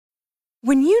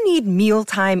When you need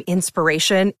mealtime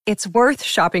inspiration, it's worth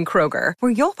shopping Kroger,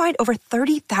 where you'll find over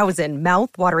 30,000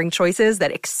 mouth-watering choices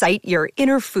that excite your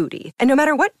inner foodie. And no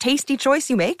matter what tasty choice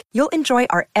you make, you'll enjoy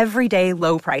our everyday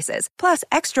low prices, plus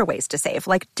extra ways to save,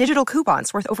 like digital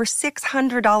coupons worth over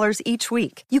 $600 each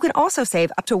week. You can also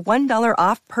save up to $1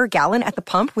 off per gallon at the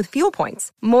pump with fuel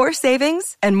points. More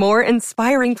savings and more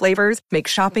inspiring flavors make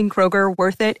shopping Kroger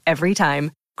worth it every time.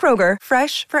 Kroger,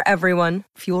 fresh for everyone.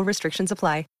 Fuel restrictions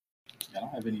apply. I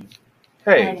don't have any.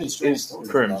 Hey, it's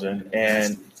Crimson,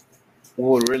 and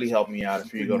what would really help me out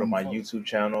if you go to my YouTube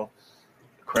channel,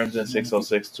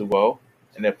 Crimson60620,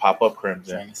 and then pop up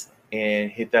Crimson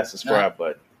and hit that subscribe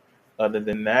button. Other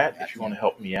than that, if you want to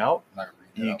help me out,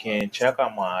 you can check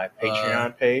out my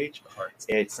Patreon page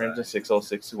at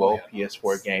Crimson60620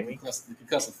 PS4 Gaming.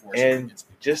 And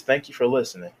just thank you for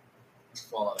listening.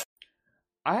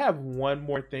 I have one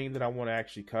more thing that I want to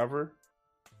actually cover.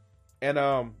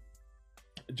 And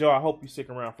Joe, I hope you stick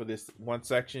around for this one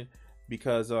section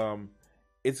because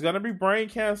it's gonna be brain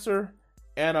cancer,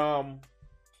 and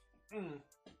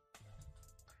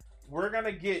we're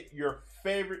gonna get your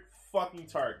favorite fucking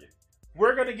target.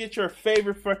 We're gonna get your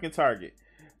favorite fucking target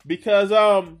because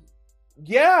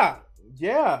yeah.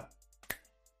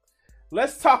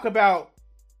 Let's talk about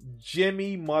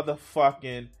Jimmy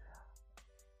motherfucking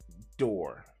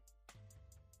Dore.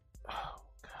 Oh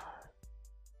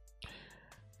God.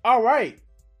 All right.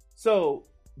 So,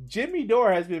 Jimmy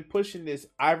Dore has been pushing this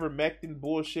ivermectin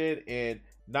bullshit and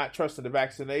not trusting the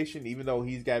vaccination, even though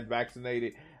he's got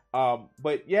vaccinated.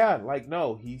 But yeah, like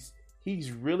no, he's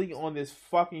really on this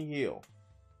fucking hill.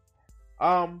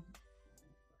 Oh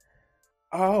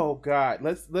God,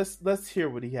 let's hear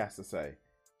what he has to say.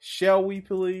 Shall we,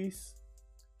 please?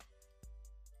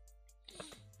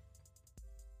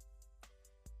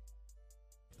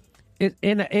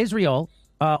 In Israel.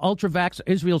 Ultravax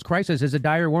Israel's crisis is a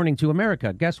dire warning to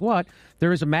America. Guess what?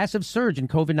 There is a massive surge in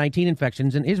COVID-19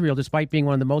 infections in Israel, despite being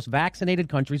one of the most vaccinated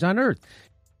countries on earth.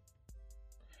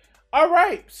 All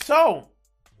right. So,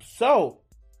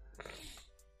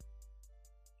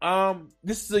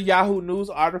 this is a Yahoo News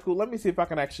article. Let me see if I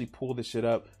can actually pull this shit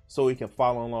up so we can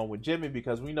follow along with Jimmy,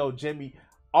 because we know Jimmy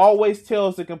always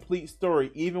tells the complete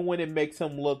story, even when it makes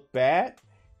him look bad.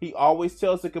 He always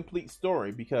tells the complete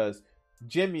story because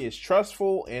Jimmy is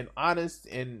trustful and honest,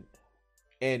 and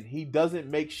he doesn't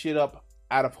make shit up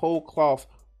out of whole cloth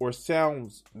or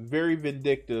sounds very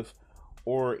vindictive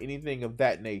or anything of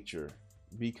that nature,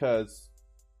 because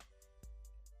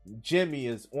Jimmy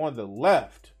is on the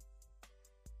left.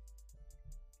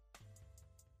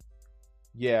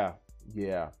 Yeah.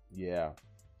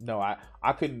 No, I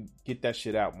couldn't get that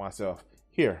shit out myself.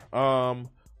 Here,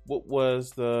 what was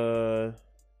the...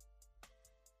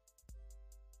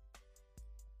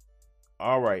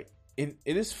 All right. And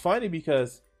it is funny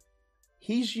because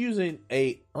he's using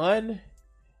an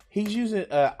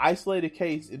isolated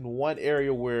case in one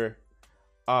area where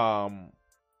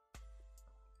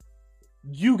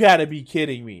you gotta be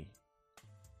kidding me.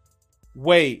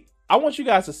 Wait, I want you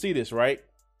guys to see this, right?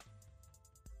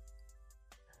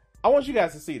 I want you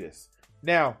guys to see this.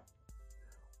 Now,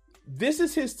 this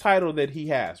is his title that he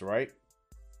has, right?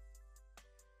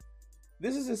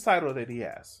 This is his title that he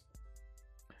has.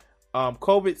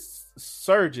 COVID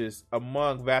surges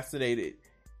among vaccinated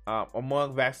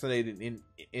in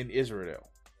Israel.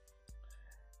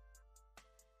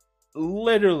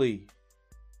 Literally,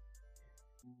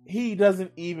 he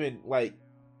doesn't even like.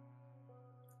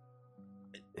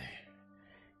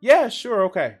 Yeah, sure,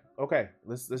 okay.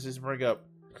 Let's just bring up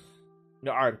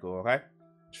the article, okay?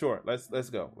 Sure, let's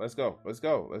go.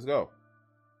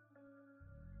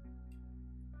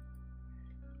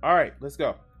 All right, let's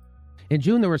go. In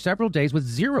June, there were several days with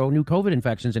 0 new COVID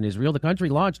infections in Israel. The country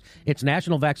launched its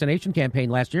national vaccination campaign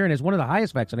last year and has one of the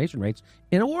highest vaccination rates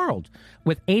in the world,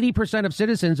 with 80% of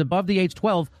citizens above the age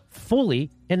 12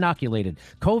 fully inoculated.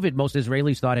 COVID, most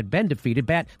Israelis thought had been defeated.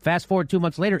 Fast forward 2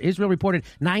 months later, Israel reported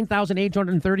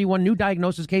 9,831 new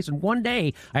diagnosis cases in one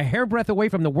day, a hairbreadth away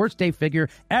from the worst day figure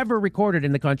ever recorded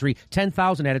in the country,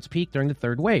 10,000 at its peak during the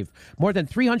third wave. More than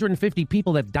 350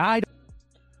 people have died.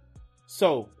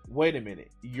 So, wait a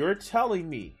minute. You're telling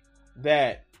me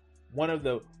that one of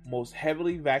the most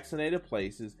heavily vaccinated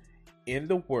places in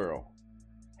the world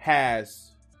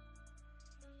has,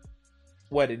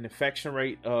 an infection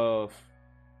rate of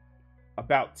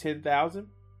about 10,000?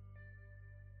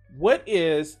 What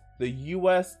is the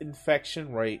U.S.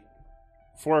 infection rate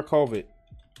for COVID?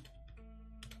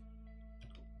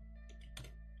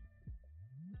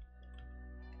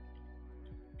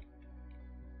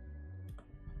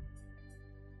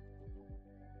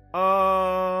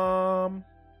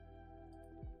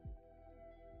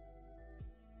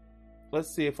 let's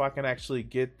see if I can actually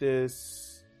get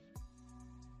this.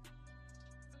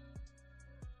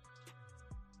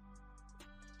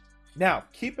 Now,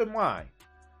 keep in mind,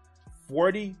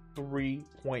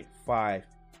 43.5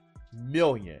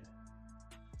 million.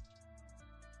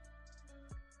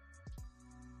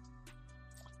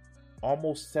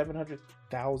 Almost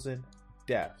 700,000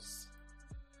 deaths.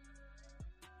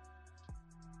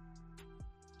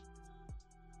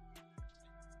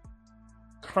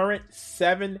 Current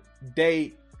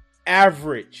 7-day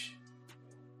average,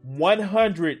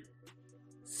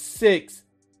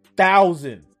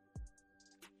 106,000.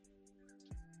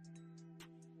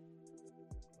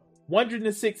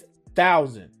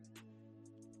 106,000.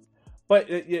 But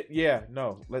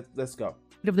let's go.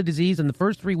 Of the disease in the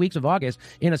first 3 weeks of August.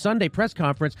 In a Sunday press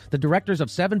conference, the directors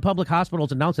of 7 public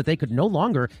hospitals announced that they could no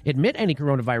longer admit any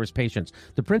coronavirus patients.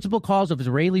 The principal cause of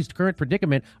Israel's current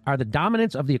predicament are the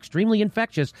dominance of the extremely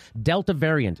infectious Delta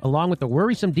variant, along with the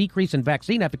worrisome decrease in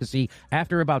vaccine efficacy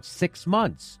after about 6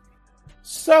 months.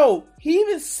 So he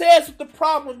even says what the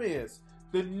problem is.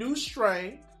 The new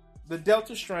strain, the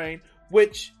Delta strain,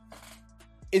 which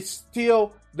is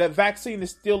still, that vaccine is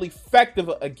still effective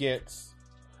against.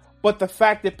 But the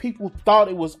fact that people thought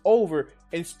it was over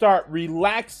and start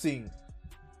relaxing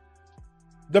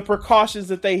the precautions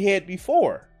that they had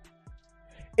before.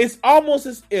 It's almost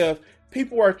as if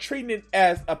people are treating it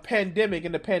as a pandemic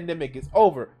and the pandemic is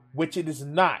over, which it is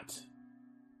not.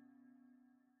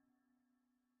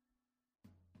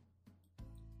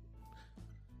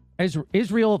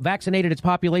 Israel vaccinated its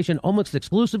population almost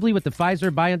exclusively with the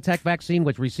Pfizer-BioNTech vaccine,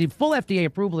 which received full FDA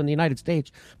approval in the United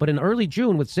States. But in early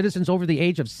June, with citizens over the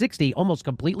age of 60 almost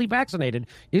completely vaccinated,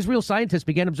 Israel scientists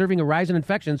began observing a rise in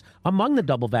infections among the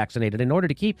double vaccinated. In order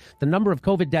to keep the number of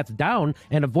COVID deaths down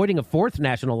and avoiding a fourth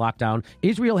national lockdown,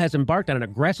 Israel has embarked on an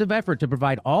aggressive effort to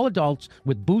provide all adults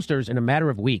with boosters in a matter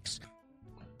of weeks.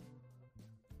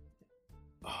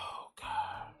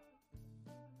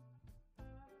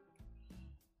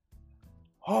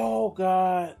 Oh,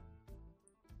 God.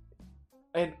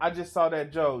 And I just saw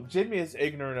that, Joe. Jimmy is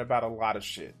ignorant about a lot of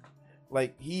shit.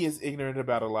 Like, he is ignorant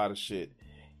about a lot of shit.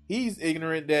 He's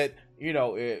ignorant that,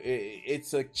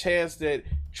 it's a chance that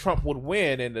Trump would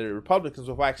win and the Republicans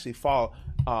will actually fall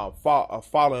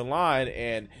in line.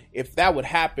 And if that would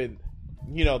happen,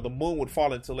 the moon would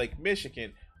fall into Lake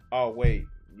Michigan. Oh, wait.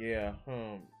 Yeah.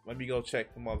 Let me go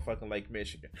check the motherfucking Lake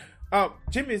Michigan.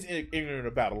 Jimmy is ignorant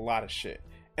about a lot of shit.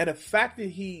 And the fact that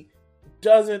he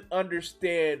doesn't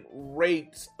understand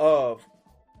rates of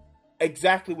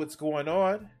exactly what's going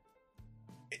on.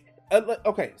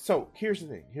 Okay, so here's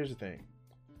the thing.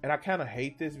 And I kind of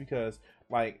hate this because,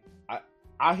 like,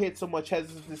 I had so much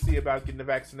hesitancy about getting the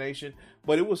vaccination,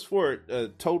 but it was for a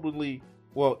totally,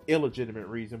 illegitimate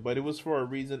reason. But it was for a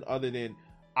reason other than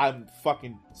I'm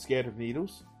fucking scared of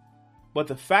needles. But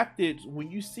the fact is, when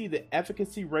you see the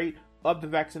efficacy rate of the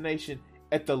vaccination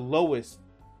at the lowest,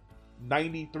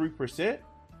 93%,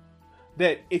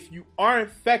 that if you are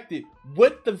infected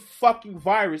with the fucking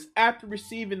virus after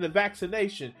receiving the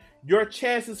vaccination, your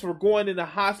chances for going in the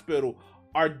hospital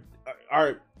are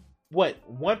what,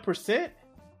 1%?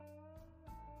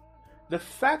 The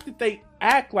fact that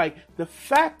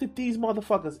these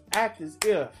motherfuckers act as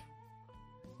if,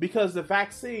 because the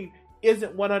vaccine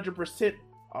isn't 100%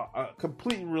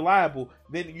 completely reliable,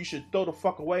 then you should throw the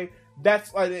fuck away.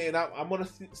 That's like, and I'm gonna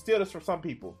steal this from some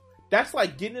people. That's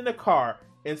like getting in a car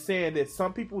and saying that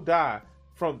some people die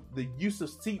from the use of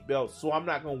seatbelts, so I'm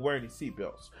not going to wear any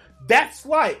seatbelts. That's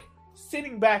like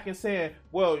sitting back and saying,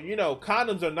 well,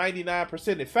 condoms are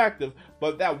 99% effective,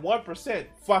 but that 1%,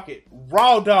 fuck it,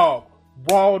 raw dog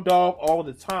all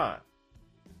the time.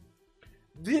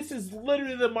 This is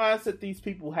literally the mindset these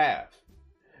people have.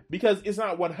 Because it's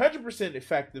not 100%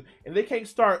 effective, and they can't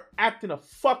start acting a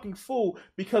fucking fool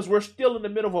because we're still in the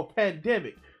middle of a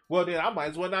pandemic. Well, then I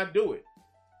might as well not do it.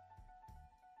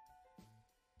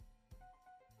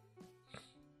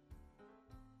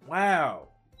 Wow.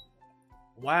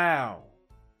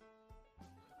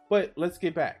 But let's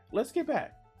get back.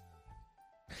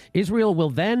 Israel will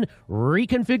then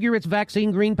reconfigure its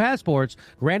vaccine green passports,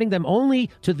 granting them only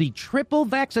to the triple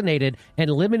vaccinated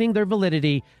and limiting their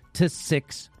validity to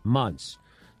 6 months.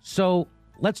 So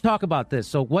let's talk about this.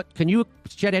 So can you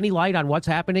shed any light on what's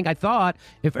happening? I thought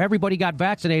if everybody got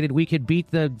vaccinated, we could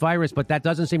beat the virus, but that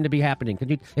doesn't seem to be happening. Can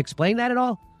you explain that at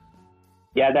all?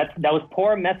 Yeah, that was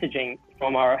poor messaging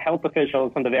from our health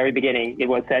officials from the very beginning.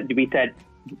 We said,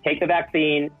 take the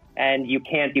vaccine and you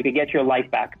could get your life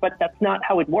back. But that's not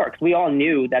how it works. We all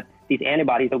knew that these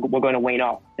antibodies were going to wane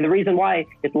off. And the reason why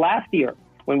is last year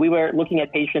when we were looking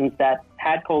at patients that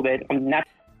had COVID,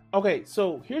 Okay,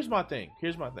 so here's my thing.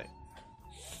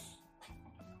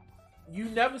 you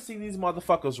never see these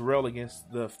motherfuckers rail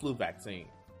against the flu vaccine.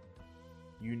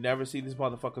 You never see these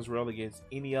motherfuckers rail against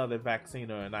any other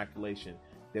vaccine or inoculation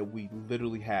that we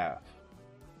literally have.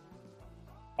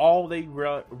 All they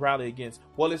rally against,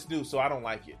 well, it's new, so I don't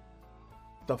like it.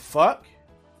 The fuck?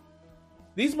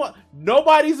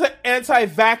 Nobody's an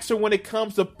anti-vaxxer when it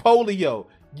comes to polio,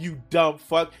 you dumb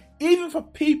fuck. Even for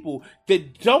people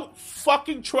that don't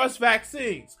fucking trust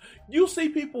vaccines. You see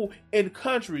people in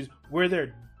countries where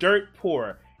they're dirt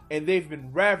poor and they've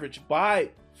been ravaged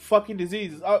by fucking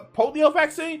diseases. Polio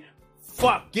vaccine?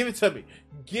 Fuck, give it to me.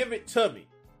 Give it to me.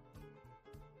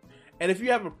 And if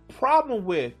you have a problem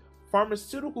with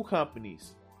pharmaceutical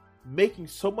companies making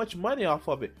so much money off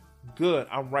of it, good,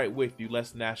 I'm right with you.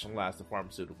 Let's nationalize the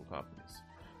pharmaceutical companies.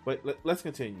 But let's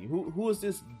continue. Who is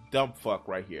this dumb fuck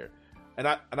right here? And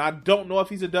I don't know if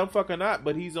he's a dumb fuck or not,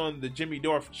 but he's on the Jimmy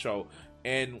Dore show.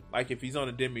 And like, if he's on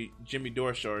a Jimmy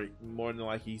Dore show, more than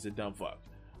like he's a dumb fuck.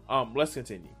 Let's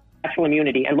continue. Natural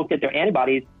immunity and looked at their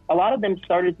antibodies. A lot of them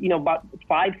started, about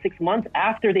 5-6 months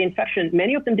after the infection.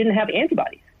 Many of them didn't have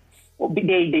antibodies. Well,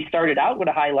 they started out with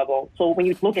a high level. So when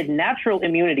you look at natural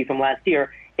immunity from last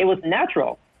year, it was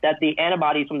natural that the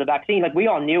antibodies from the vaccine, like we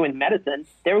all knew in medicine,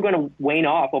 they were going to wane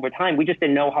off over time. We just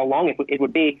didn't know how long it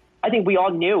would be. I think we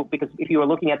all knew, because if you were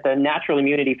looking at the natural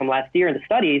immunity from last year in the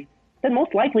studies, then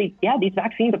most likely, these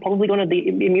vaccines are probably the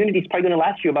immunity is probably going to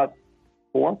last you about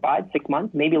 4, 5, 6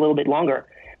 months, maybe a little bit longer.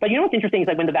 But you know what's interesting is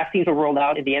like when the vaccines were rolled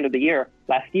out at the end of the year,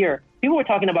 last year, people were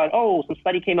talking about, some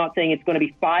study came out saying it's going to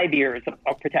be 5 years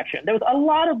of protection. There was a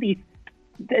lot of these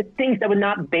things that were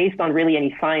not based on really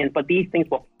any science, but these things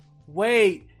were.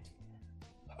 Wait.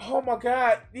 Oh my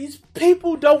God. These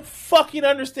people don't fucking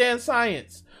understand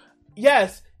science.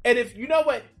 Yes. And if you know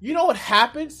what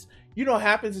happens? You know what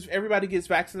happens if everybody gets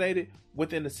vaccinated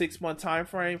within the 6-month time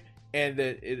frame and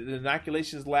the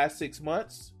inoculations last 6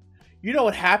 months? You know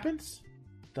what happens?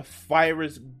 The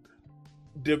virus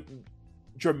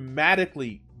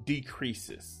dramatically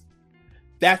decreases.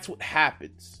 That's what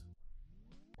happens.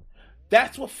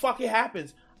 That's what fucking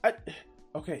happens.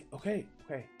 Okay.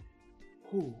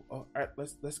 All right,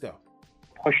 let's go.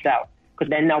 Pushed out, because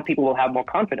then now people will have more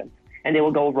confidence and they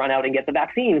will go run out and get the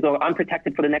vaccine and go, I'm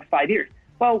protected for the next 5 years.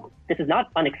 Well, this is not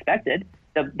unexpected.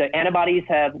 The antibodies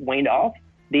have waned off.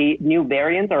 The new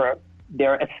variants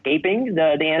they're escaping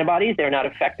the antibodies. They're not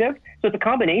effective. So it's a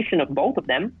combination of both of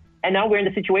them. And now we're in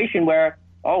the situation where,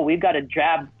 we've got to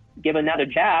give another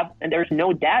jab, and there's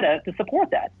no data to support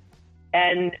that.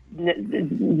 And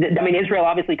Israel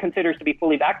obviously considers to be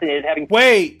fully vaccinated, having.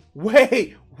 Wait.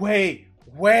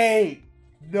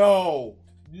 No.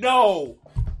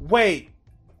 Wait.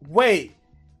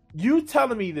 You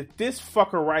telling me that this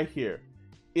fucker right here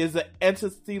is an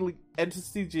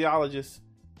anesthesiologist?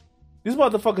 This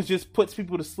motherfucker just puts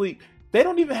people to sleep. They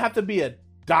don't even have to be a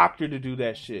doctor to do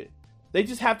that shit. They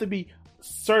just have to be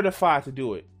certified to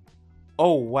do it.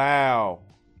 Oh, wow.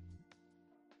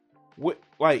 What?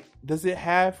 Like, does it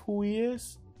have who he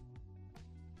is?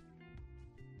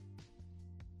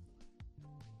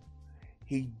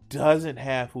 He doesn't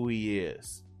have who he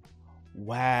is.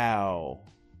 Wow.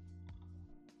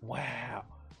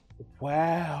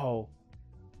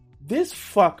 This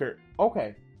fucker.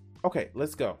 Okay,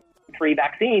 let's go. Free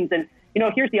vaccines. And,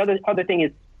 here's the other thing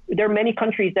is there are many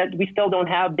countries that we still don't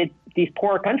have, these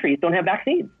poor countries don't have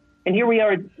vaccines. And here we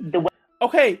are.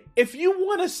 Okay, if you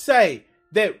want to say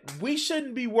that we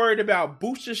shouldn't be worried about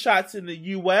booster shots in the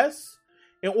U.S.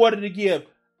 in order to give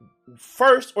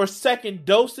first or second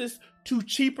doses to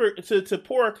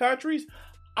poorer countries,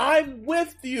 I'm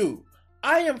with you.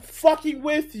 I am fucking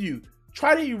with you.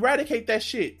 Try to eradicate that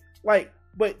shit. But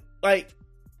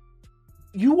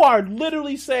you are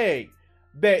literally saying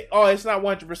that, it's not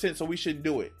 100%, so we shouldn't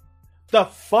do it. The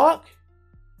fuck?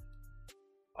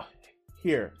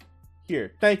 Here.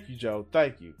 Thank you, Joe.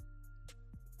 Thank you.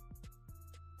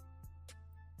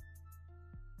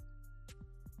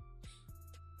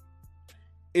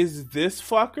 Is this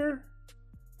fucker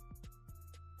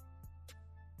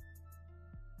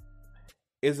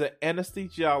is an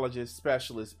anesthesiologist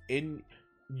specialist in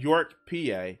York,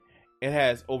 PA, and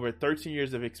has over 13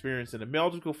 years of experience in the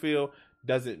medical field,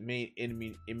 doesn't mean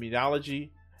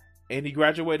immunology, and he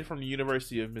graduated from the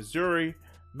University of Missouri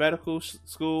Medical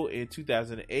School in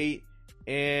 2008.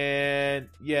 And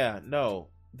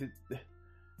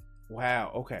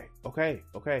wow. Okay.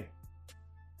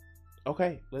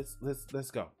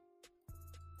 Let's go.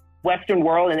 Western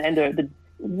world and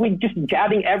we just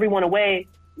jabbing everyone away.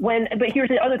 But here's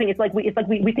the other thing: it's like we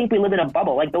think we live in a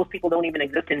bubble. Like those people don't even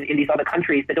exist in these other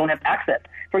countries that don't have access.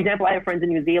 For example, I have friends in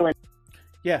New Zealand.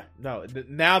 Yeah, no.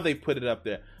 Now they put it up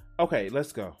there. Okay,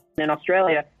 let's go. In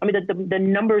Australia, I mean, the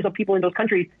numbers of people in those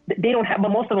countries, they don't have, but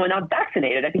most of them are not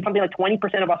vaccinated. I think something like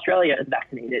 20% of Australia is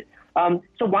vaccinated.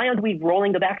 So why aren't we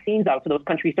rolling the vaccines out to those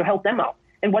countries to help them out?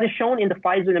 And what is shown in the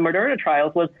Pfizer and the Moderna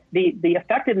trials was the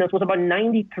effectiveness was about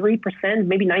 93%,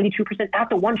 maybe 92%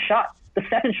 after one shot. The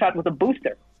second shot was a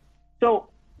booster. So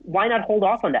why not hold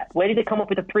off on that? Why did they come up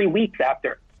with 3 weeks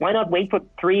after? Why not wait for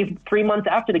three months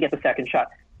after to get the second shot?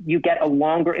 You get a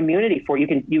longer immunity for it.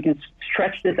 You can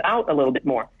stretch this out a little bit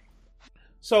more.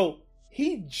 So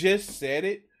he just said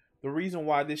it. The reason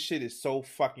why this shit is so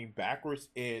fucking backwards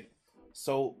and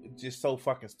so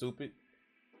fucking stupid.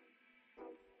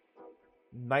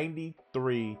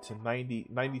 92 to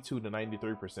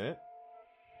 93%.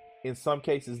 In some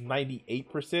cases,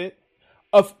 98%.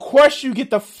 Of course you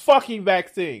get the fucking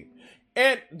vaccine.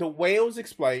 And the way it was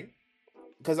explained,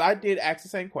 because I did ask the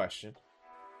same question,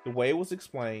 the way it was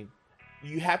explained,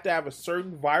 you have to have a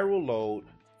certain viral load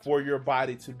for your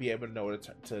body to be able to know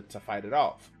to fight it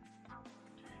off.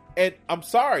 And I'm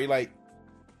sorry, like,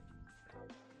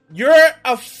 you're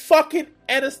a fucking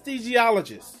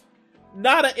anesthesiologist,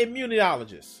 not an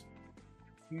immunologist.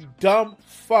 You dumb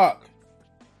fuck.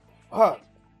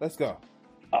 Let's go.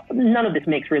 None of this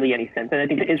makes really any sense. And I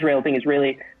think the Israel thing is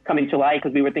really coming to light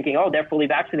because we were thinking, oh, they're fully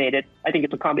vaccinated. I think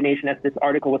it's a combination, as this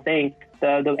article was saying.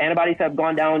 The antibodies have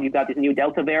gone down. You've got this new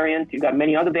Delta variant. You've got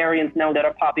many other variants now that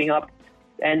are popping up.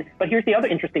 But here's the other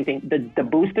interesting thing. The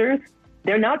boosters,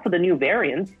 they're not for the new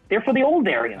variants. They're for the old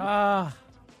variants.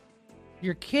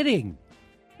 You're kidding.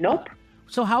 Nope.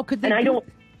 So how could they? And I don't.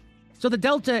 So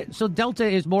Delta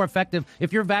is more effective.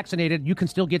 If you're vaccinated, you can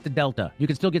still get the Delta. You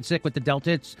can still get sick with the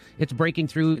Delta. It's breaking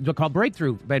through. They're called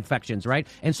breakthrough infections, right?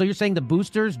 And so you're saying the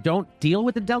boosters don't deal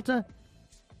with the Delta?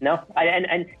 No.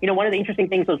 And one of the interesting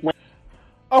things was when.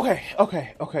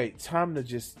 Okay. Time to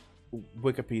just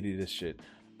Wikipedia this shit.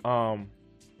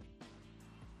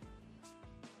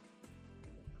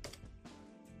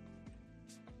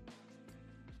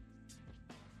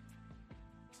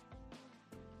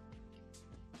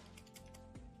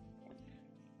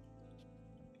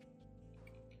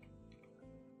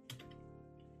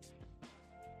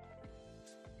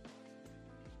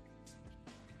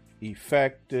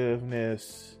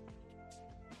 Effectiveness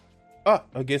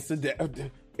against the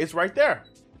it's right there.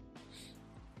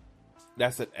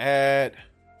 That's an ad.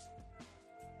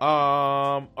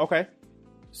 Okay,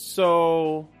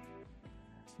 so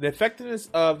the effectiveness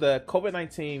of the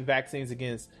COVID-19 vaccines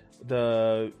against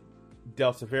the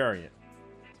Delta variant.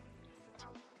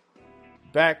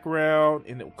 Background,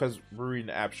 because we're reading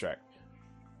the abstract.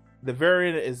 The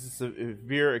variant is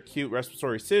severe acute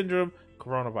respiratory syndrome,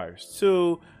 coronavirus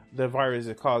 2. The virus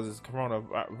that causes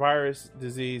coronavirus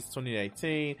disease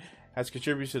 2018 has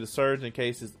contributed to the surge in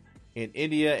cases in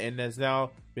India and has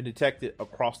now been detected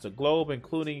across the globe,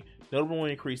 including notable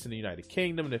increase in the United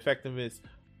Kingdom. The effectiveness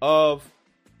of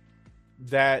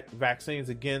that vaccines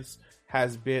against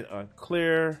has been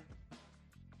unclear.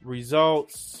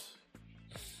 Results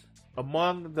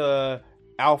among the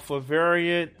Alpha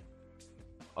variant,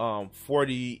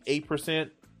 48%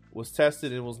 was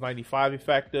tested and was 95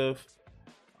 effective.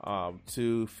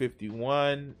 To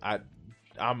 51.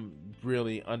 I'm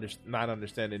really not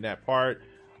understanding that part.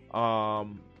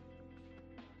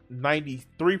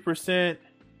 93%.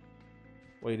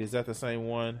 Wait, is that the same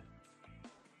one?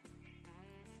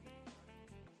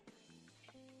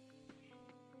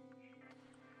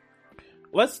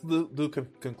 Let's do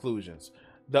conclusions.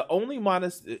 The only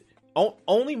modest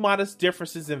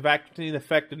differences in vaccine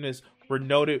effectiveness were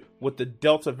noted with the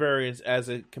Delta variants as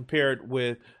it compared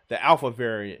with the Alpha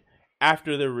variant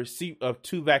after the receipt of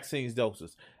 2 vaccine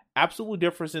doses. Absolute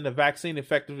difference in the vaccine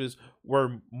effectiveness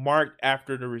were marked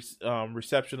after the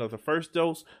reception of the first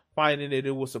dose, finding that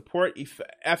it will support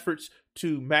efforts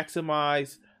to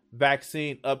maximize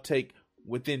vaccine uptake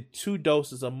within 2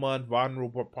 doses among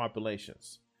vulnerable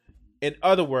populations. In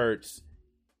other words,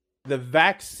 the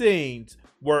vaccines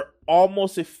were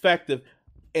almost effective,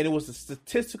 and it was a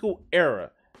statistical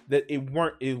error that it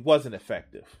wasn't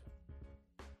effective.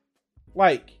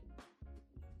 Like,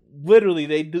 literally,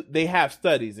 they have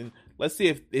studies, and let's see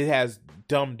if it has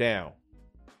dumbed down.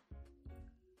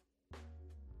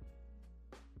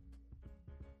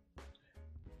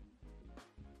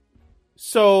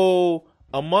 So,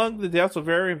 among the Delta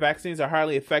variant, vaccines are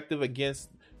highly effective against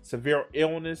severe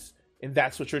illness, and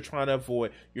that's what you're trying to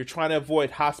avoid. You're trying to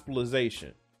avoid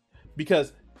hospitalization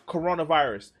because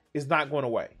coronavirus is not going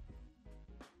away.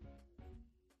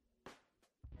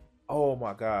 Oh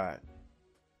my God.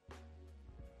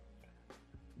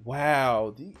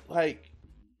 Wow.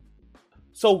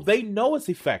 So they know it's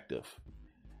effective.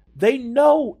 They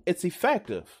know it's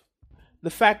effective. the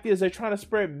fact is they're trying to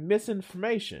spread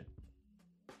misinformation.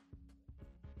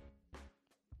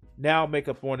 Now make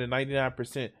up more than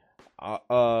 99%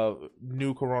 of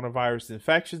new coronavirus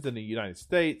infections in the United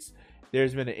States.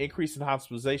 There's been an increase in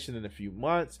hospitalization in a few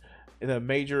months. And the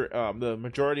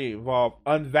majority involve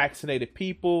unvaccinated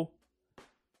people.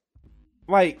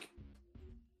 Like,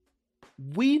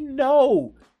 we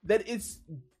know that it's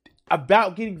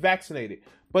about getting vaccinated.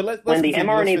 But let's when the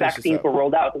continue. mRNA vaccines were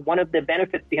rolled out, one of the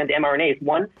benefits behind the mRNA is,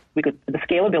 one, the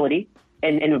scalability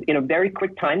and in a very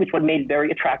quick time, which was made very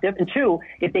attractive. And two,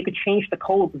 if they could change the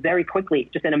code very quickly,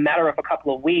 just in a matter of a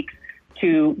couple of weeks,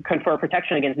 to confer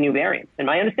protection against new variants. And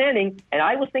my understanding, and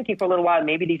I was thinking for a little while,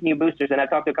 maybe these new boosters, and I've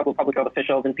talked to a couple of public health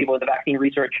officials and people with the vaccine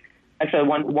research. Actually,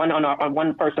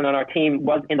 one person on our team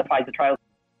was in the Pfizer trial.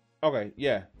 Okay,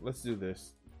 yeah, let's do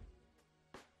this.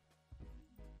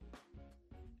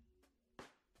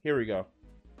 Here we go.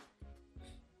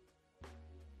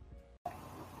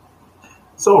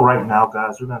 So right now,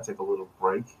 guys, we're going to take a little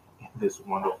break in this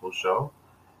wonderful show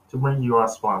to bring you our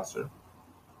sponsor.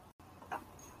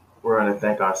 We're going to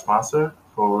thank our sponsor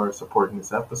for supporting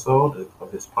this episode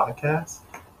of this podcast.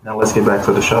 Now let's get back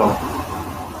to the show.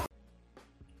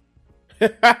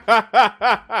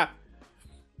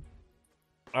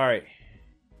 All right.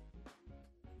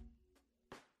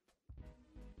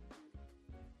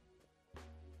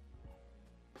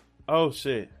 Oh,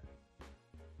 shit.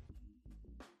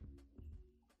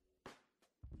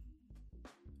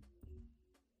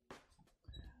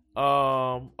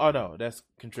 Oh no, that's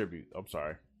contribute. I'm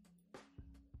sorry.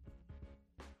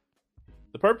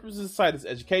 The purpose of the site is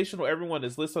educational. Everyone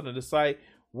that's listed on the site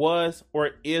was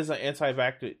or is an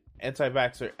anti-vaxxer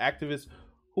activist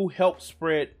who helped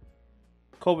spread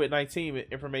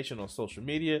COVID-19 information on social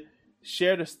media.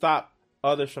 Share to stop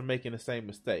others from making the same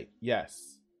mistake.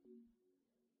 Yes.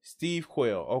 Steve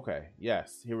Quayle. Okay.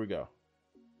 Yes. Here we go.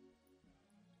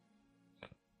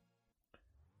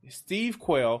 Steve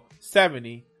Quayle,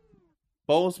 70,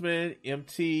 Bozeman,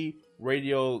 MT,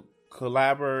 radio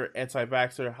collaborator,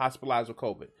 anti-vaxxer, hospitalized with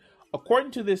COVID.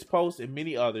 According to this post and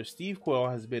many others, Steve Quayle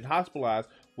has been hospitalized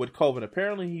with COVID.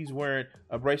 Apparently, he's wearing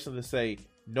a bracelet to say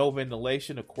no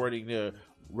ventilation, according to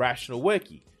Rational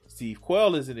Wiki. Steve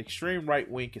Quayle is an extreme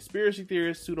right-wing conspiracy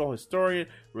theorist, pseudo-historian,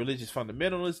 religious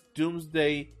fundamentalist,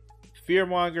 doomsday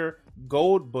fearmonger,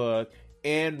 gold bug,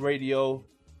 and radio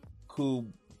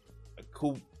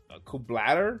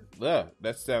Kublatter?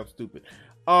 That sounds stupid.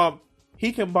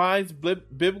 He combines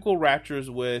biblical raptures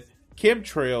with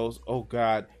chemtrails, oh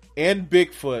god, and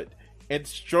Bigfoot, and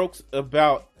strokes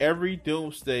about every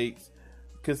doomsday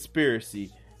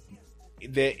conspiracy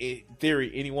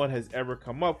theory anyone has ever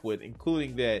come up with,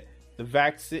 including that the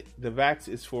vax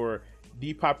is for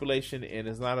depopulation and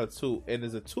is not a tool, and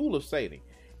is a tool of Satan.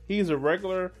 He's a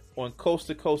regular on Coast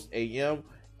to Coast AM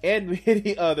and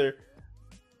many other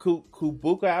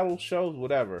Kubuka shows,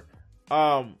 whatever.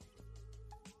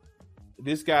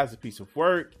 This guy's a piece of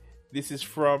work. This is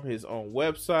from his own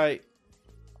website.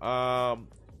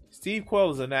 Steve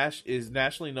Quayle is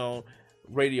nationally known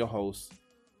radio host.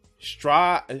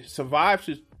 Survive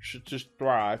to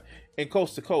thrive, and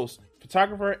Coast to Coast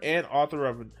photographer and author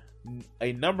of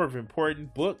a number of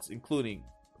important books, including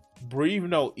Breathe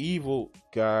No Evil.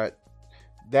 God,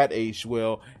 that aged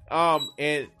well.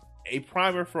 And a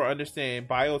primer for understanding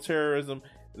bioterrorism,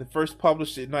 the first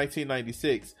published in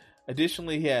 1996.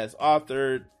 Additionally, he has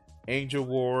authored Angel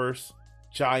Wars,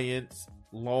 Giants,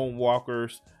 Lone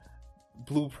Walkers,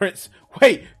 Blueprints.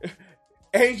 Wait,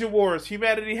 Angel Wars.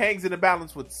 Humanity hangs in a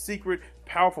balance with secret,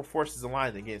 powerful forces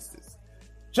aligned against us.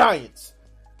 Giants,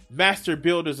 master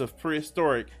builders of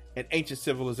prehistoric and ancient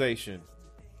civilization.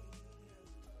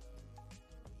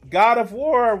 God of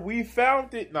War, we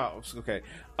found it. No, okay.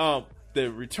 The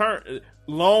return,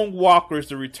 Lone Walkers,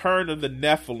 the return of the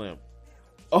Nephilim.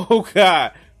 Oh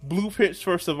God, blueprints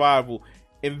for survival,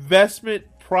 investment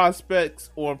prospects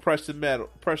on precious metal.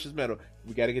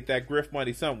 We got to get that grift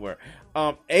money somewhere.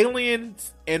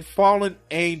 Aliens and fallen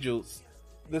angels,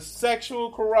 the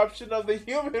sexual corruption of the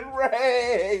human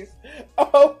race.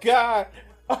 Oh God.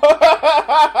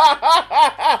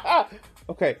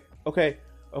 Okay.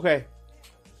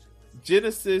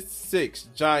 Genesis 6,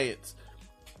 Giants,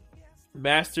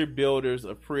 master builders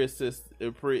of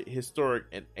prehistoric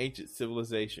and ancient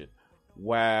civilization.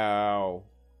 Wow.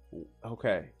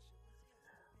 Okay.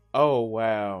 Oh,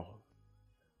 wow.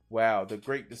 The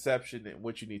Great Deception and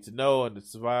what you need to know and to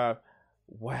survive.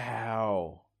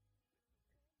 Wow.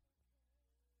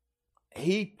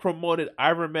 He promoted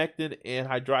ivermectin and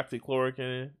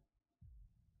hydroxychloroquine.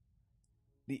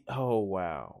 Oh,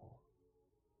 wow.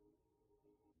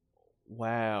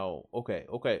 Wow. Okay.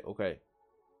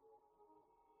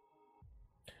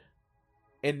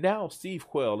 And now Steve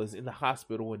Quayle is in the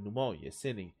hospital with pneumonia,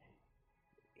 sending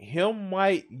him,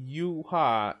 Mike,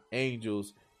 Yuha,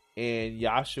 Angels, and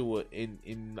Yahshua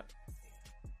in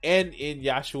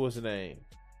Yahshua's name.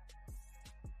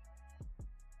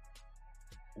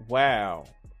 Wow.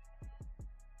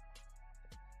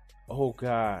 Oh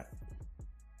God.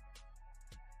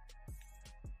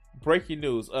 Breaking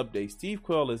news update. Steve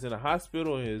Quayle is in a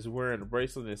hospital and is wearing a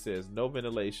bracelet that says no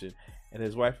ventilation, and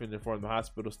his wife informed the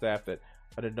hospital staff that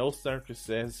under no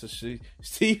circumstances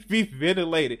Steve be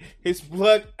ventilated. His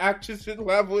blood oxygen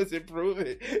level is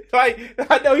improving. Like,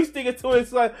 I know he's thinking to his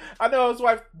son. I know his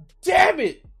wife. Damn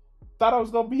it! Thought I was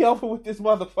gonna be over with this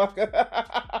motherfucker.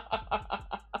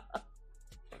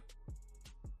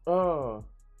 Oh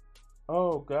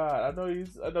God!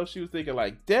 I know she was thinking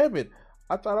like, damn it!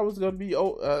 I thought I was gonna be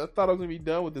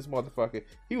done with this motherfucker.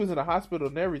 He was in the hospital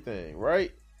and everything,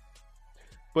 right?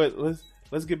 But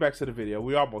let's get back to the video.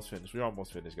 We almost finished,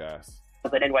 guys.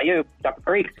 At NYU, Dr.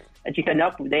 Parikh, and she said,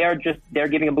 no, they're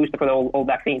giving a booster for the old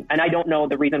vaccine, and I don't know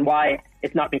the reason why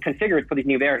it's not been configured for these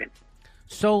new variants.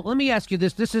 So let me ask you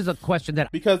this. This is a question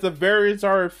that... Because the variants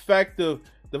are effective.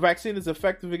 The vaccine is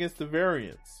effective against the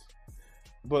variants.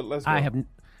 But let's go.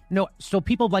 So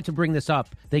people like to bring this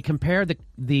up. They compare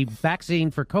the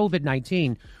vaccine for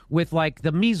COVID-19 with like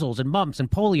the measles and mumps and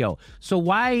polio. So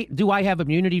why do I have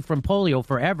immunity from polio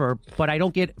forever, but I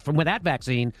don't get from with that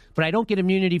vaccine, but I don't get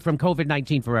immunity from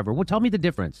COVID-19 forever? Well, tell me the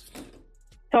difference.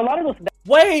 So a lot of those...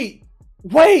 Wait.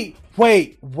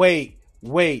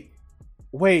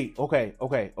 Okay.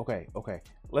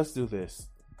 Let's do this.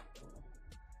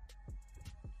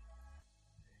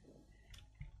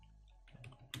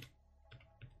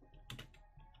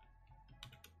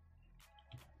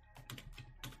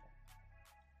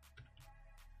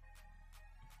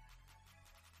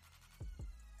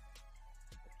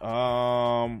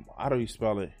 How do you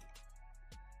spell it?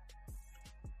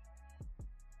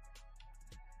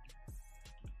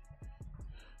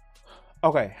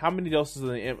 Okay, how many doses of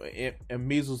the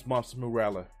measles, mumps, and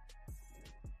rubella?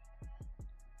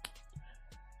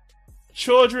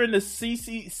 Children, the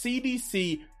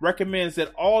CDC recommends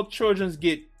that all children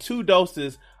get 2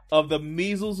 doses of the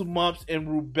measles, mumps, and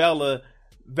rubella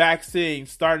vaccine,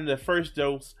 starting the first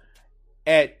dose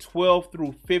at 12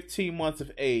 through 15 months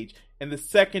of age, and the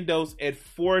second dose at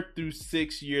 4 through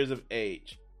 6 years of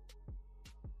age.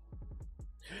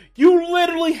 You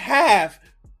literally have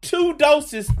 2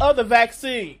 doses of the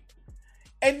vaccine.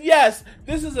 And yes,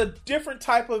 this is a different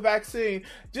type of vaccine.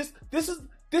 This is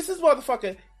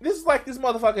motherfucker. This is like this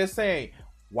motherfucker is saying,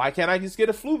 why can't I just get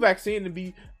a flu vaccine and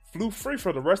be flu free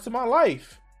for the rest of my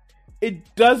life?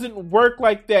 It doesn't work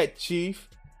like that, Chief.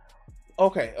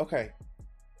 Okay.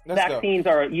 Vaccines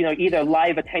are, either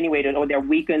live attenuated or they're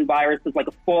weakened viruses, like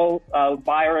a full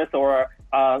virus or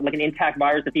like an intact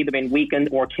virus that's either been weakened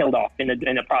or killed off in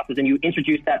a process. And you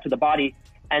introduce that to the body,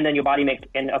 and then your body makes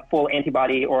a full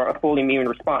antibody or a full immune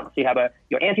response. So you have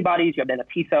your antibodies, you have then a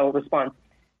T-cell response.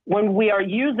 When we are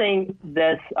using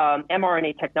this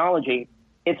mRNA technology,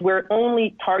 we're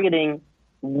only targeting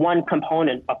one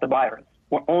component of the virus.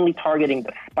 We're only targeting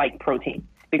the spike protein.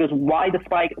 Because why the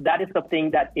spike? That is the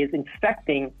thing that is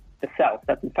infecting the cells,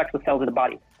 that infects the cells of the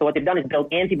body. So what they've done is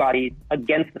build antibodies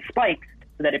against the spikes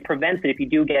so that it prevents it. If you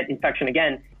do get infection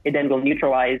again, it then will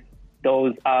neutralize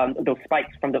those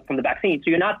spikes from the vaccine. So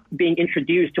you're not being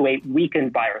introduced to a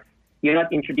weakened virus. You're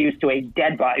not introduced to a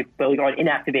dead virus or an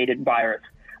inactivated virus.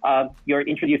 You're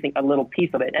introducing a little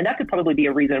piece of it. And that could probably be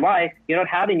a reason why you're not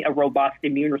having a robust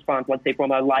immune response, let's say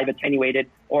from a live attenuated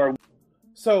or...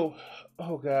 So,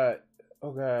 oh God.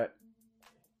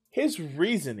 His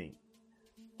reasoning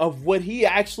of what he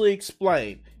actually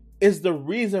explained is the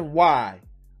reason why.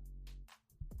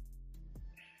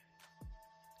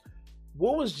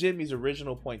 What was Jimmy's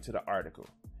original point to the article?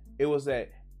 It was that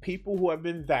people who have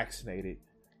been vaccinated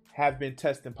have been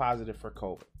testing positive for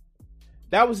COVID.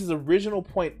 That was his original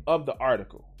point of the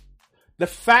article. The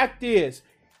fact is,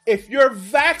 if you're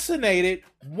vaccinated,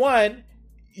 one,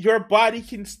 your body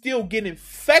can still get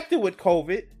infected with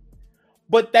COVID,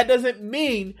 but that doesn't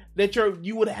mean that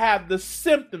you would have the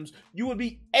symptoms. You would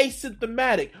be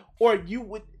asymptomatic, or you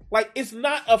would, it's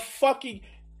not a fucking,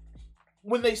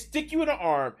 when they stick you in the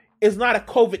arm, it's not a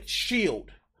COVID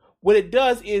shield. What it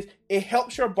does is it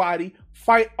helps your body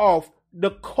fight off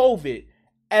the COVID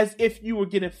as if you were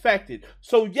getting infected.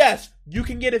 So yes, you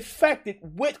can get infected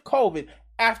with COVID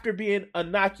after being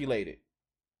vaccinated.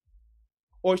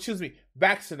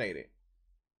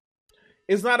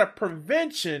 It's not a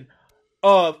prevention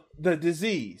of the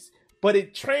disease, but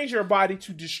it trains your body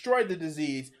to destroy the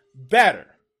disease better.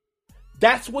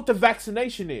 That's what the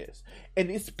vaccination is.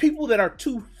 And it's people that are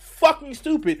too fucking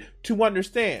stupid to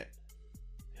understand.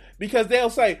 Because they'll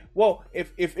say, well,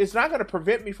 if it's not going to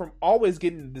prevent me from always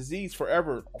getting the disease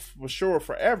forever, for sure,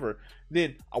 forever,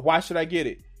 then why should I get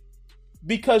it?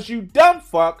 Because you dumb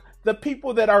fuck, the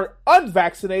people that are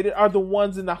unvaccinated are the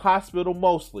ones in the hospital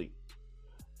mostly.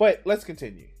 But let's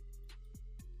continue.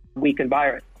 Weakened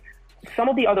virus. Some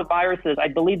of the other viruses, I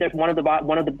believe there's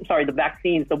the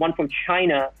vaccines, the one from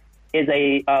China is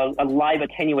a live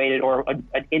attenuated or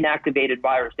an inactivated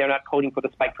virus. They're not coding for the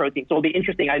spike protein. So it'll be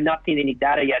interesting. I've not seen any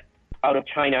data yet out of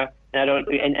China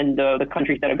and the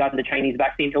countries that have gotten the Chinese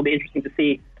vaccine. It'll be interesting to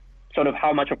see sort of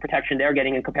how much of protection they're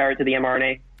getting and compare it to the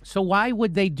mRNA. So why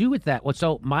would they do it that way?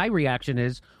 So my reaction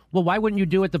is, well, why wouldn't you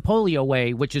do it the polio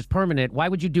way, which is permanent? Why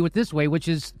would you do it this way, which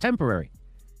is temporary?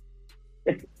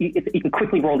 You can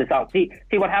quickly roll this out. See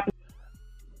what happens.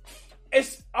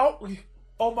 It's oh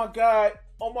my god.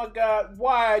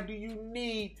 Why do you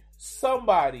need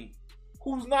somebody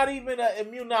who's not even an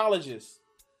immunologist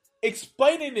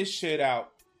explaining this shit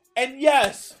out? And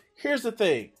yes, here's the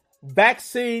thing.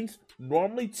 Vaccines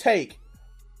normally take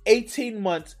 18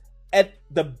 months at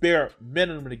the bare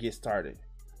minimum to get started.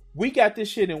 We got this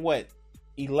shit in what?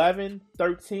 11,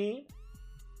 13?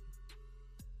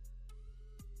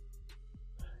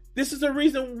 This is the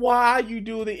reason why you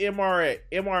do the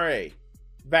mRNA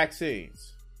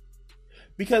vaccines.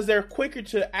 Because they're quicker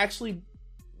to actually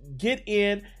get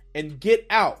in and get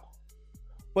out.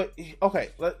 But, okay,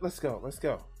 let's go.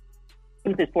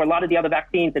 For a lot of the other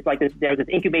vaccines, it's like there's this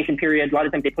incubation period. A lot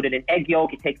of times they put it in egg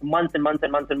yolk. It takes months and months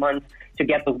and months and months to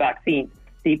get those vaccines.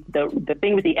 The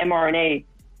thing with the mRNA,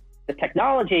 the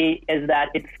technology is that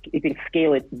you can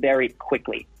scale it very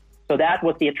quickly. So that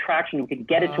was the attraction. We could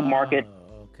get it to market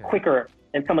quicker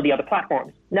than some of the other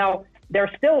platforms. Now, there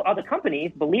are still other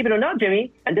companies, believe it or not,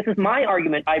 Jimmy, and this is my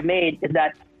argument I've made, is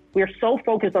that we are so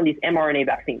focused on these mRNA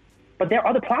vaccines. But there are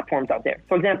other platforms out there.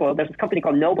 For example, there's this company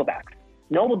called Novavax.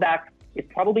 Novavax is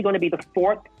probably going to be the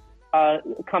fourth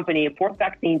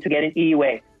vaccine to get an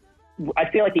EUA. I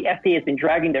feel like the FDA has been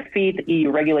dragging their feet. The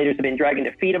EU regulators have been dragging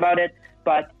their feet about it.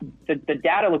 But the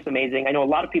data looks amazing. I know a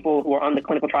lot of people who are on the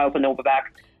clinical trials for Novavax.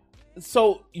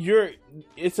 So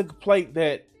it's a complaint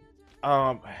that,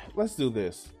 let's do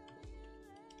this.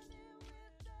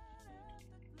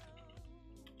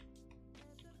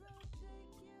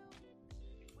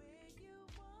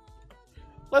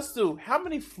 Let's do, how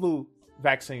many flu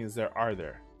vaccines are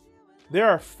there? There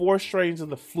are 4 strains of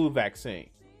the flu vaccine.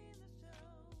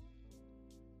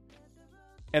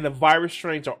 And the virus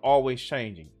strains are always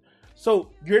changing.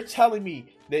 So you're telling me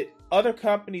that other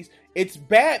companies, it's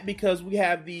bad because we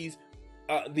have these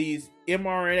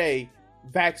mRNA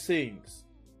vaccines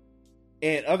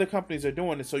and other companies are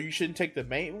doing it, so you shouldn't take the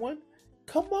main one?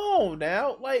 Come on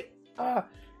now.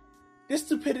 This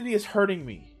stupidity is hurting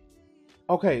me.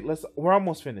 Okay, we're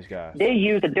almost finished, guys. They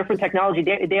use a different technology.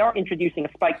 They are introducing a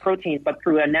spike protein, but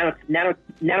through a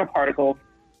nanoparticle.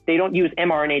 They don't use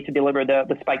mRNA to deliver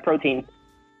the spike protein.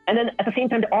 And then at the same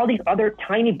time, there are all these other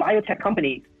tiny biotech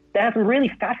companies that have some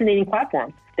really fascinating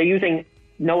platforms. They're using,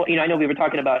 I know we were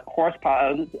talking about horse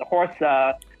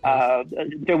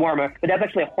dewormer, but that's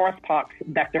actually a horsepox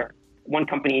vector. One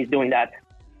company is doing that.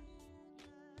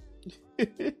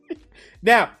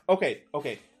 Now, okay.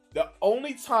 The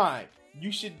only time you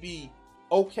should be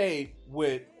okay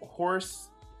with horse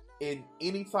in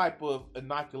any type of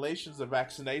inoculations or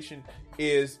vaccination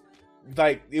is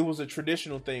like it was a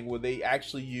traditional thing where they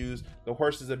actually use the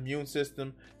horse's immune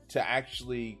system to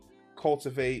actually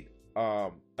cultivate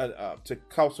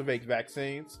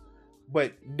vaccines.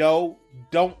 But no,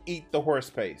 don't eat the horse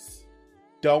paste.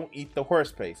 Don't eat the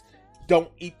horse paste.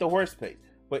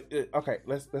 But okay,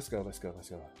 let's go.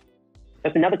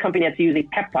 There's another company that's using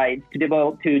peptides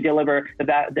to deliver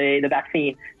the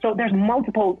vaccine. So there's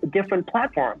multiple different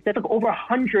platforms. There's like over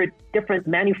 100 different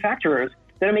manufacturers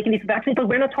that are making these vaccines, but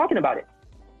we're not talking about it.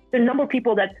 There's a number of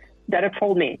people that have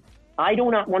told me, I do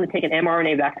not want to take an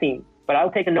mRNA vaccine, but I'll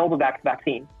take a Novavax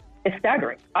vaccine. It's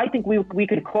staggering. I think we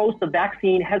could close the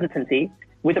vaccine hesitancy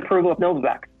with approval of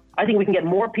Novavax. I think we can get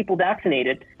more people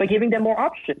vaccinated by giving them more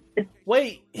options.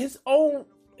 Wait, his own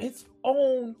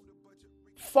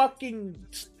fucking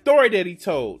story that he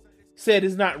told said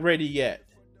is not ready yet.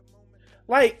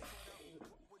 Like,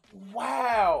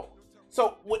 wow.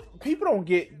 So what people don't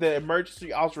get the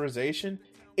emergency authorization,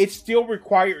 it's still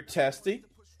required testing.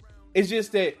 It's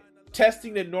just that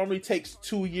testing that normally takes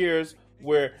 2 years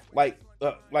where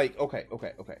okay,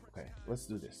 let's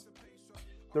do this.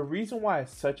 The reason why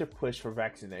it's such a push for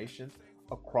vaccinations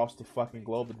across the fucking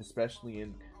globe, and especially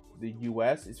in the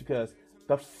US, is because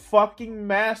The fucking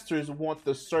masters want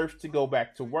the serfs to go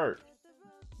back to work.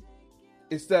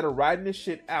 Instead of riding this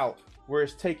shit out where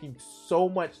it's taking so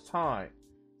much time.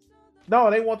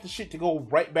 No, they want the shit to go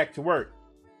right back to work.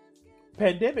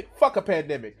 Pandemic? Fuck a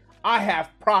pandemic. I have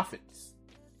profits.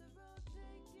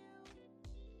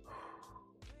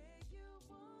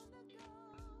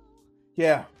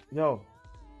 Yeah, no.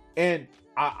 And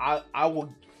I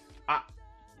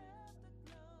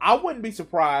wouldn't be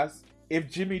surprised if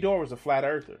Jimmy Dore was a flat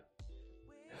earther.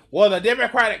 Well, the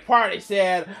Democratic Party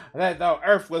said that the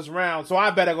earth was round, so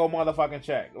I better go motherfucking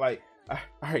check. Like, all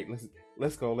right,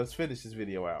 let's go. Let's finish this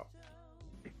video out.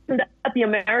 Isn't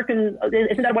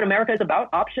that what America is about?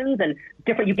 Options and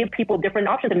different. You give people different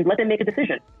options and let them make a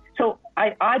decision. So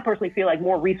I personally feel like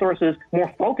more resources,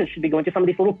 more focus should be going to some of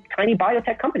these little tiny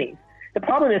biotech companies. The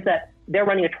problem is that they're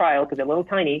running a trial because they're little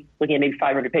tiny, looking at maybe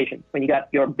 500 patients. When you got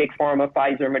your big pharma,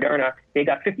 Pfizer, Moderna, they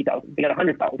got 50,000, they got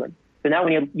 100,000. So now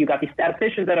when you got these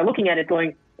statisticians that are looking at it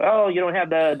going, oh, you don't have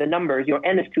the numbers, your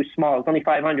N is too small, it's only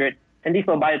 500. And these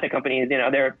little biotech companies,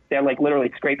 they're like literally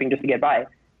scraping just to get by.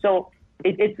 So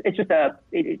it's just but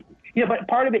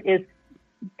part of it is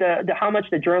the how much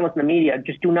the journalists and the media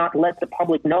just do not let the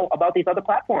public know about these other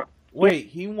platforms. Wait,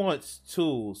 he wants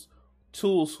tools.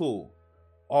 Tools who?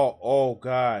 Oh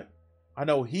God. I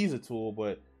know he's a tool,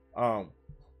 but oh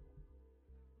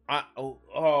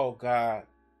God.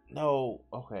 No.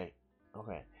 Okay.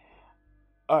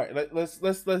 All right, let's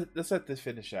let this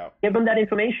finish out. Give them that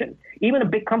information. Even a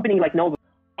big company like Nova.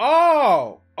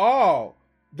 Oh,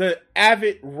 the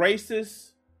avid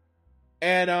racist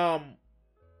and the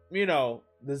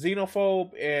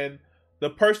xenophobe and the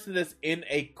person that's in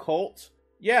a cult.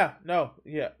 No.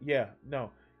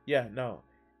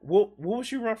 What was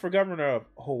she run for governor of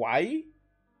Hawaii?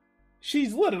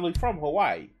 She's literally from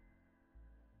Hawaii.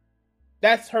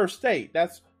 That's her state.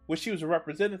 That's what she was a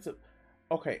representative.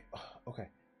 Okay.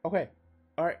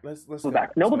 All right, let's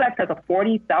Novavax. Novavax has a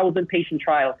 40,000 patient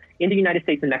trial in the United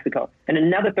States and Mexico, and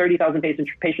another 30,000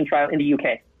 patient trial in the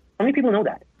UK. How many people know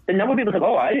that? The number of people say,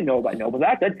 "Oh, I didn't know about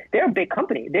Novavax." They're a big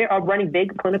company. They are running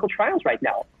big clinical trials right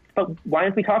now. But why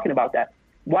aren't we talking about that?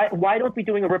 Why don't we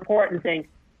doing a report and saying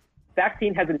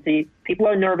vaccine hesitancy? People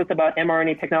are nervous about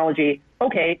mRNA technology.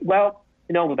 Okay, well,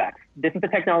 Novavax. This is the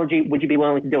technology. Would you be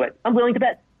willing to do it? I'm willing to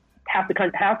bet half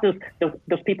those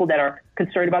people that are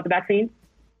concerned about the vaccine,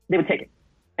 they would take it.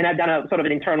 And I've done a sort of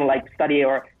an internal study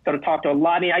or sort of talked to a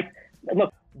lot. I mean,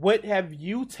 look. What have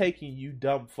you taken, you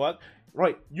dumb fuck?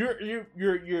 Right,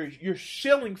 you're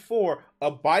shilling for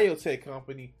a biotech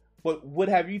company, but what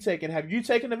have you taken? Have you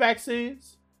taken the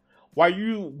vaccines? Why are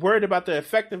you worried about the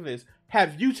effectiveness?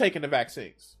 Have you taken the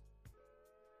vaccines?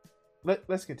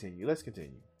 Let's continue.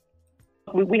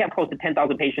 We have close to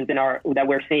 10,000 patients that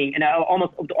we're seeing, and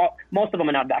most of them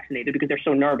are not vaccinated because they're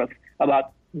so nervous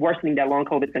about worsening their long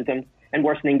COVID symptoms and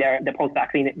worsening their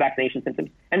post-vaccination symptoms.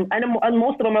 And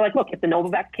most of them are like, look, if the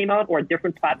Novavax came out or a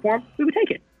different platform, we would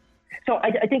take it. So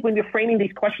I think when you're framing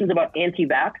these questions about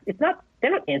anti-vax, they're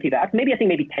not anti-vax. Maybe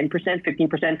 10%,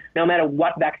 15%, no matter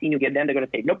what vaccine you give them, they're going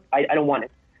to say, nope, I don't want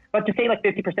it. But to say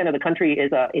 50% of the country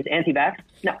is anti-vax,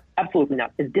 no, absolutely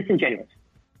not. It's disingenuous.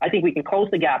 I think we can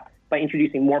close the gap by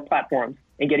introducing more platforms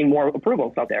and getting more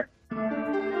approvals out there.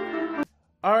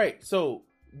 All right, so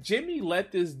Jimmy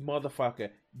let this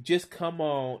motherfucker just come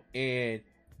on and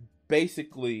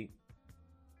basically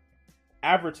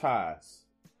advertise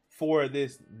for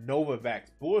this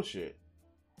Novavax bullshit,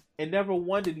 and never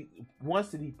once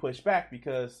did he push back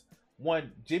because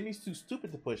one, Jimmy's too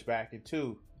stupid to push back, and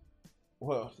two,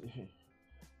 well,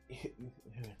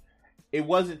 it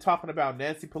wasn't talking about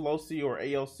Nancy Pelosi or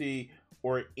AOC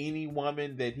or any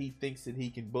woman that he thinks that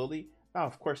he can bully. Now,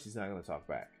 of course, he's not going to talk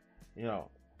back,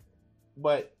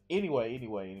 But anyway,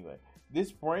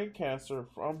 this brain cancer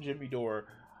from Jimmy Dore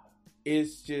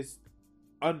is just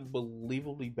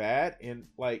unbelievably bad, and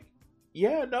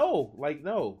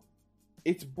no,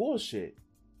 it's bullshit.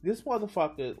 This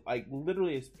motherfucker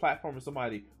literally is platforming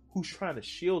somebody who's trying to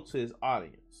shield to his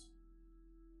audience,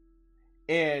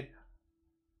 and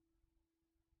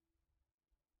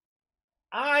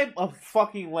I'm a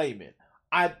fucking layman.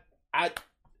 I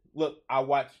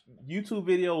watch YouTube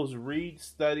videos, read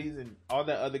studies, and all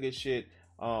that other good shit.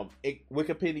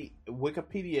 Wikipedia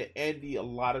Andy a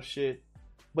lot of shit,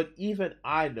 but even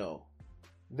I know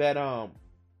that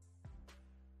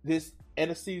this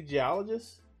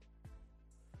anesthesiologist,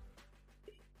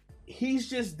 he's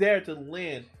just there to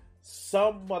lend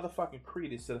some motherfucking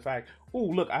credence to the fact, oh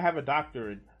look, I have a doctor,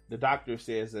 and the doctor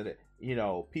says that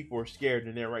people are scared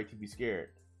and they're right to be scared.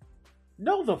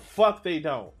 No, the fuck they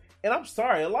don't. And I'm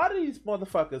sorry, a lot of these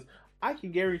motherfuckers, I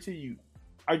can guarantee you,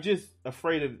 are just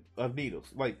afraid of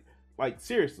needles. Like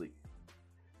seriously.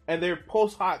 And they're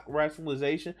post hoc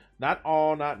rationalization. Not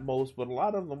all, not most, but a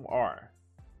lot of them are.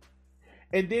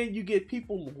 And then you get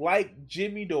people like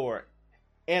Jimmy Dore,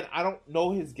 and I don't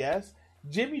know his guess.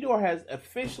 Jimmy Dore has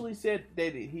officially said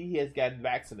that he has gotten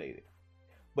vaccinated,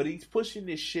 but he's pushing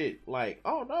this shit like,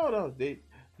 oh no, they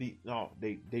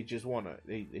just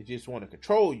wanna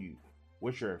control you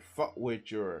with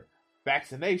your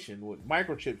vaccination with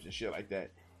microchips and shit like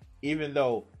that, even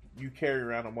though you carry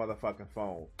around a motherfucking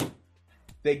phone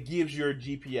that gives your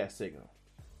GPS signal.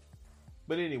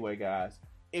 But anyway, guys,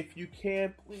 if you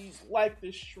can, please like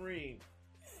this stream,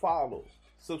 follow,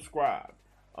 subscribe.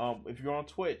 If you're on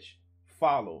Twitch,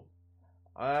 follow.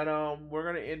 And we're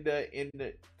gonna end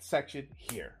the section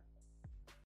here.